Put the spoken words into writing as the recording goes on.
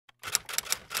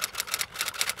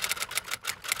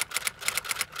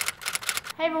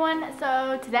Hey everyone,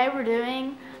 so today we're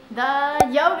doing the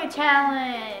yoga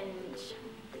challenge.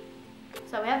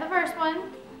 So we have the first one,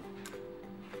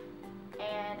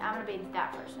 and I'm gonna be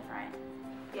that person, right?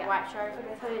 Yeah. White shirt.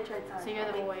 Okay, so you tried So you're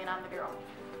the boy and I'm the girl.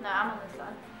 No, I'm on this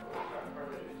side.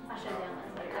 I should be on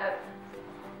this side.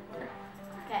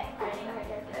 Okay, ready?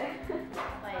 Okay.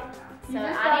 Wait. So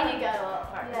I need to go up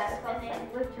first. Yeah, and then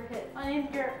lift your hips. I need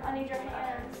your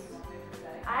hands.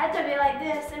 I have to be like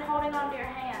this and holding onto your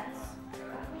hands.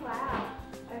 Wow.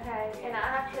 Okay, and I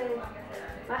have to,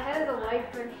 my head is away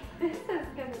from me. This is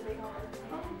going to be hard.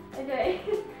 Okay.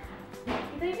 You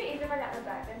think it'd be easier if I got my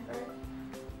back in first?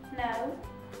 No.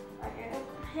 Okay.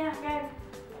 Yeah, go.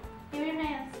 Give me your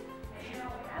hands.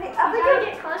 I You think gotta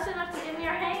get close enough to give me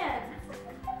your hands.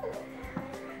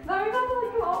 Let me not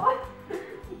like, come on.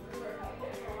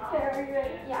 Okay, are you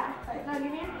ready? Yeah. No,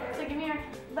 give me your, so give me your,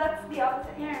 That's the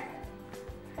opposite. here.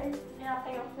 Okay. Yeah, I'll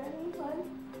take off. Ready? 1,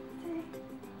 2.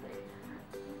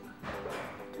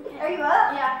 Okay. Are you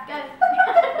up? Yeah, good.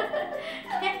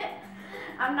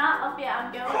 I'm not up yet,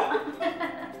 I'm going up.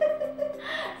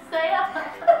 Stay up.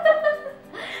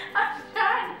 I'm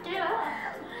trying to get up.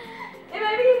 It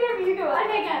may be easier if you go up.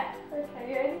 Okay, go. Okay,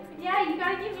 you ready? Yeah, you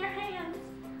gotta give me your hands.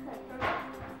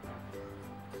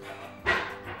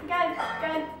 Good,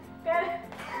 good, good.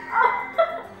 Oh.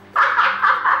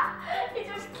 You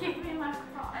just kicked me in my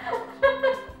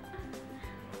crotch.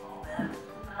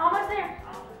 Almost there.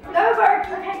 No,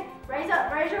 Berkey. Okay,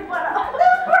 raise your butt up.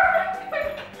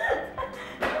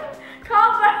 Call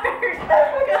bird.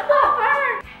 Call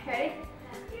bird. Ready?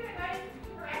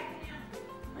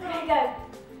 Okay, go.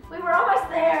 We were almost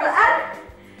there.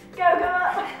 Go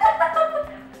up.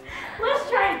 Let's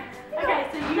try. Okay,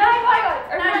 so you No,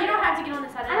 you don't have to get on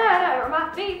this side. I know. My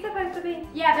feet's supposed to be.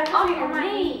 Yeah, they're supposed to be On on my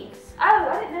your knees. Oh,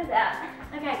 I didn't know that.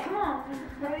 Okay, come on.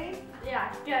 Ready?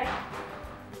 Yeah, go.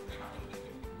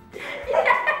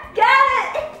 Got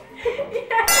it!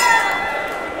 Yeah.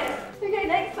 Okay,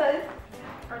 next pose.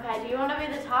 Okay, do you want to be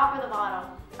the top or the bottom?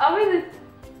 I'll be the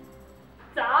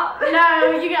top. No,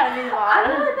 you gotta be the I'm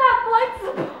bottom. not that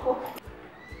flexible.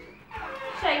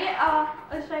 Shake it off.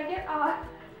 Let's shake it off.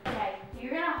 Okay,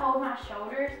 you're gonna hold my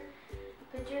shoulders.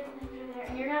 Put your things there,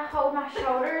 and you're gonna hold my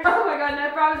shoulders. Oh my god, no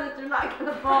promise that you're not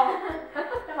gonna fall.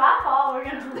 If I fall, we're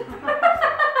gonna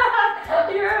fall.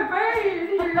 You're a bird.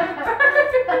 You're a bird.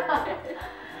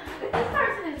 This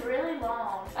person is really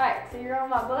long. Alright, so you're on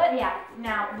my butt? Yeah,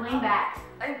 now lean back.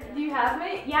 Do you have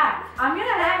me? Yeah, I'm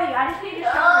gonna have you. I just need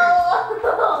your shoulders.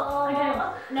 Oh. Okay,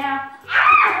 now.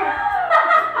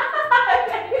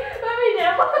 Let me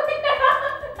down. Let me down.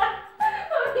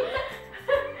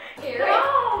 Here. Come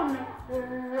on.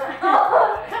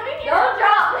 Oh. Come in here. Don't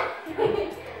drop me.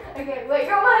 Okay, wait,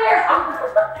 girl, my hair.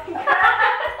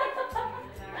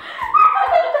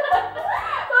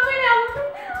 Let me down.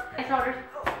 My shoulders.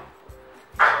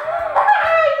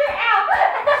 You're out.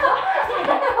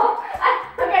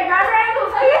 Okay, grab your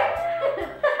ankles.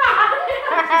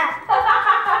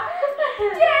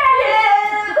 Yes!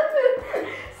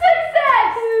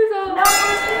 Success! No,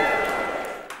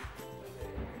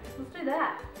 let's do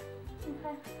that.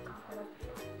 Okay.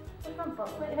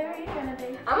 Wait, who are you gonna be?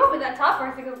 I'm gonna be that top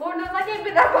person because Lord knows I can't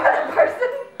be that bottom person.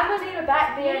 I'm gonna need a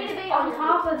back You bend. need to be on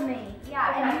top of me.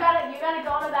 Yeah, and you gotta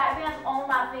go on the back bend on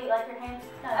my feet, like your hands.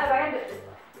 No. Oh, I gotta do it this way.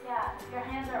 Yeah, your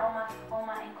hands are on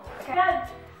my ankles. Okay. Good.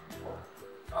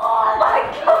 Oh my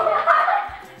god!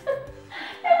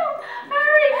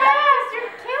 Hurry fast!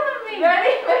 You're killing me.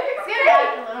 Ready? Scoot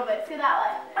back a little bit. Scoot that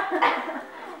way.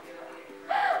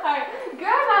 Alright,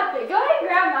 grab my feet. Go ahead and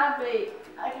grab my feet.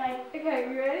 Okay. Okay,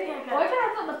 you ready? Yeah, go. Well, I gotta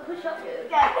have something to push up with.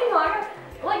 Yeah. Hang on, I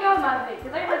gotta let go of my feet.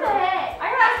 Cause I What the heck? I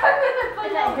gotta have something to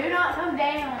push up. Okay, do not come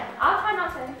down. I'll try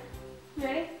not to. You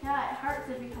ready? Yeah, it hurts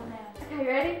if you come down. Okay, you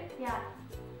ready? Yeah.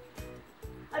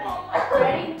 Okay.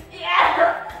 Ready?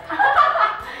 Yeah!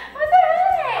 What the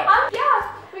heck?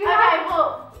 Okay,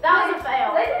 well, that was a fail.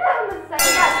 They did that on the same.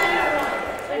 Yeah,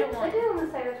 2 to 1. 2 to They 1. did it on the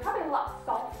same. It's probably a lot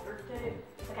softer too.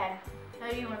 Okay. Who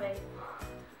do you want to be?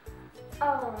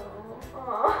 Oh.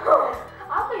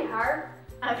 I'll be her.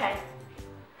 Okay.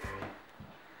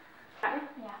 Yeah.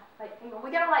 Yeah. Hang on. We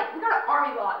gotta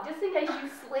army lock just in case you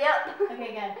slip.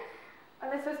 Okay, good. Are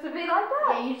they supposed to be like that?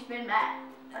 Yeah, you spin back.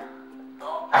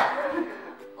 Oh.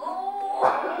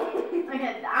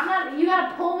 Okay, you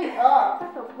gotta pull me up.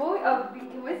 That's a boy. Oh,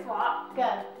 can we swap?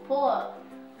 Good. Pull up.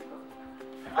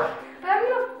 But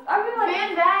I'm gonna like.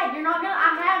 Spin back. You're not gonna, I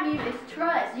have you. It's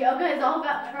trust. Yoga is all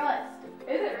about trust.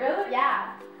 Is it really?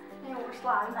 Yeah. Hang on, we're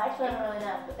sliding. Actually, I don't really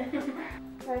know.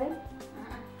 Ready?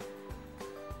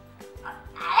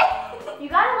 You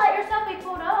gotta let yourself be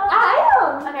pulled up. I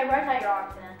am. Okay, rotate your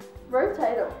arms then.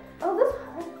 Rotate them. Oh, this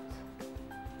hurts.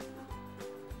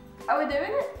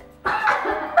 doing it?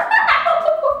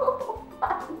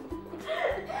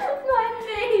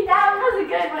 That was a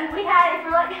good one. We had it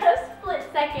for like a split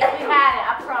second. We had it,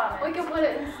 I promise. We can put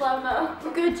it in slow-mo.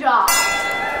 Good job.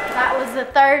 That was the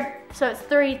third, so it's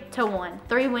 3-1.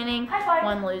 3 winning,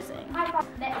 1 losing.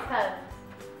 Next pose.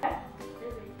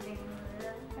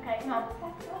 Okay, come on.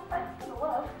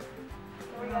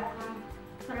 Here we go.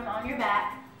 Put them on your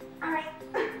back. Alright.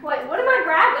 Wait, what am I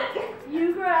grabbing?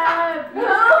 You grab. No.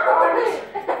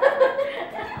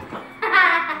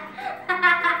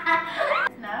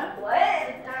 No? What?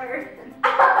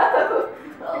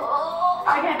 Oh.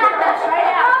 Okay, put her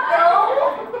straight out. No.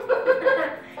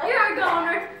 You're a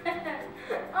goner.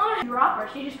 Oh, drop her.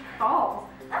 She just falls.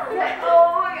 Oh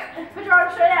my god. Put your arm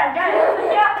straight out. Go.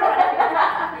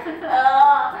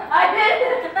 I did.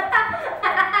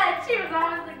 She was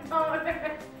almost a goner.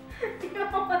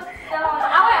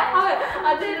 I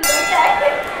did it.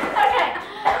 Okay.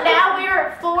 Now we are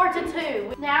at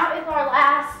 4-2. Now is our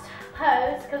last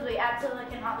pose because we absolutely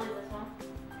cannot lose this one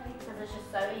because it's just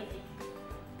so easy.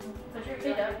 Put your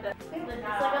feet up. Lift this leg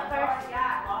up first. Go.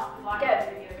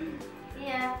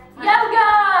 Yeah. Yoga.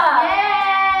 Yeah.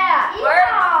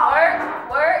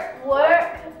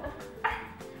 Work.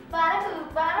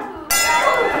 Bada-hoo.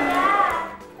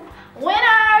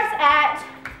 Winners at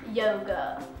yoga.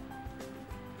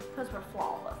 Because we're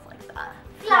flawless like that.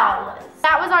 Flawless.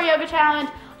 That was our yoga challenge.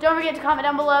 Don't forget to comment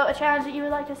down below a challenge that you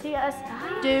would like to see us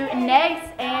do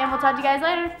next. And we'll talk to you guys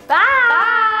later.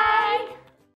 Bye.